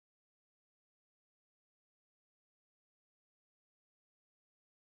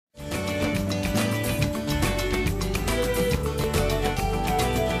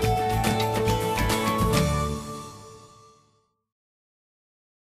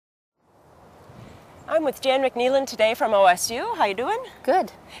I'm with Jan McNeelan today from OSU. How you doing?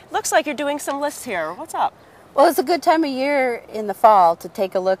 Good. Looks like you're doing some lists here. What's up? Well, it's a good time of year in the fall to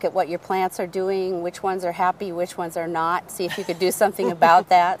take a look at what your plants are doing, which ones are happy, which ones are not. See if you could do something about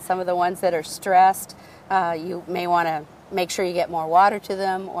that. Some of the ones that are stressed, you may want to make sure you get more water to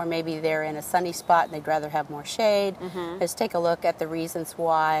them, or maybe they're in a sunny spot and they'd rather have more shade. Just take a look at the reasons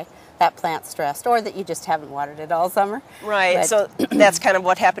why that plant's stressed, or that you just haven't watered it all summer. Right, But, so that's kind of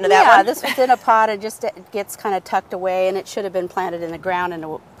what happened to that yeah, one? this one's in a pot. It just gets kind of tucked away, and it should have been planted in the ground, and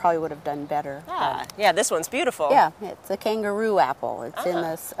it probably would have done better. Yeah, this one's beautiful. Yeah, it's a kangaroo apple. It's in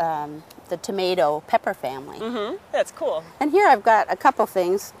this the tomato pepper family. That's cool. And here I've got a couple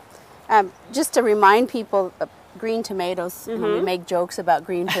things, just to remind people. Green tomatoes, we make jokes about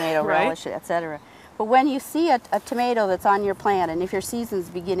green tomato Right. relish, etc. But when you see a tomato that's on your plant, and if your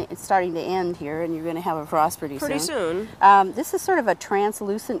season's it's starting to end here, and you're going to have a frost pretty soon. This is sort of a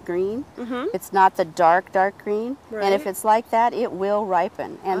translucent green. It's not the dark green. Right. And if it's like that, it will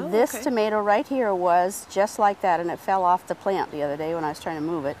ripen. And this tomato right here was just like that, and it fell off the plant the other day when I was trying to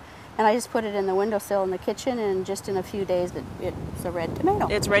move it. And I just put it in the windowsill in the kitchen, and just in a few days, it's a red tomato.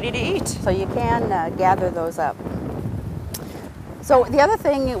 It's ready to eat. So you can gather those up. So the other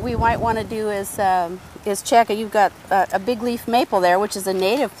thing we might want to do is check. You've got a big leaf maple there, which is a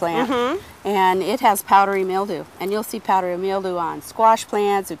native plant, and it has powdery mildew. And you'll see powdery mildew on squash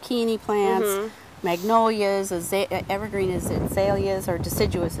plants, zucchini plants, magnolias, evergreen azaleas, or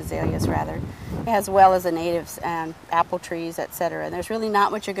deciduous azaleas rather, as well as the natives and apple trees, etc. And there's really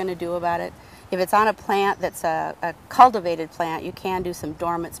not much you're going to do about it. If it's on a plant that's a cultivated plant, you can do some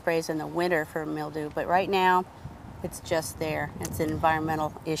dormant sprays in the winter for mildew, but right now it's just there. It's an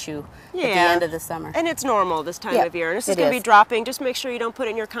environmental issue at the end of the summer. And it's normal this time of year. And this is it going to be is. dropping. Just make sure you don't put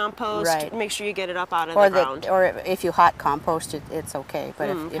it in your compost. Right. Make sure you get it up out of the ground. Or if you hot compost it, it's okay.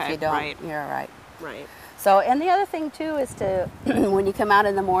 But if you don't, you're all right. Right. So, and the other thing too is to, when you come out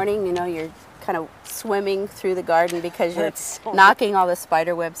in the morning, you know, you're kind of swimming through the garden because you're knocking all the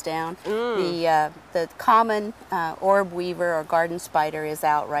spider webs down. The common orb weaver or garden spider is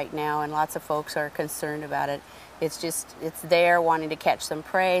out right now, and lots of folks are concerned about it. It's there wanting to catch some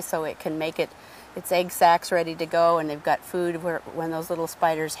prey so it can make its egg sacs ready to go, and they've got food when those little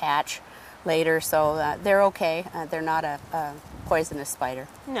spiders hatch later, so they're okay. They're not a poisonous spider.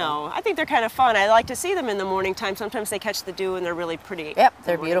 No, I think they're kind of fun. I like to see them in the morning time. Sometimes they catch the dew and they're really pretty. Yep,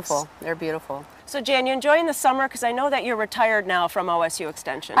 they're beautiful. They're beautiful. So Jan, you enjoying the summer? Because I know that you're retired now from OSU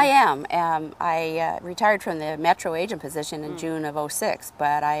Extension. I am. I retired from the Metro agent position in June of '06,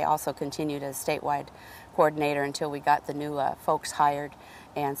 but I also continued as statewide coordinator until we got the new folks hired.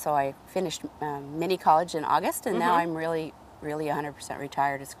 And so I finished mini college in August, and now I'm really 100%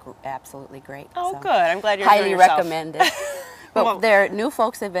 retired. It's absolutely great. Oh, so good. I'm glad you're enjoying highly yourself. recommend it. But there, new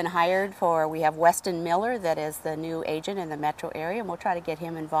folks have been hired for. We have Weston Miller, that is the new agent in the metro area, and we'll try to get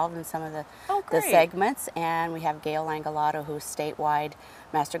him involved in some of the segments. And we have Gail Langolato, who's statewide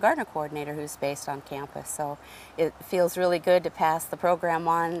Master Gardener Coordinator, who's based on campus. So it feels really good to pass the program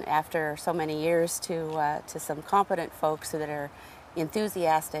on after so many years to some competent folks that are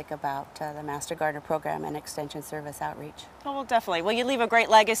enthusiastic about the Master Gardener program and Extension Service outreach. Oh, well, definitely. Well, you leave a great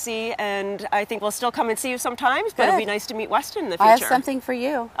legacy, and I think we'll still come and see you sometimes, but it'll be nice to meet Weston in the future. I have something for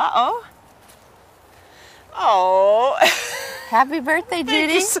you. Uh-oh. Oh. Happy birthday, Judy.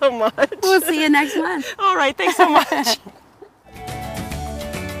 Thank you so much. We'll see you next month. All right, thanks so much.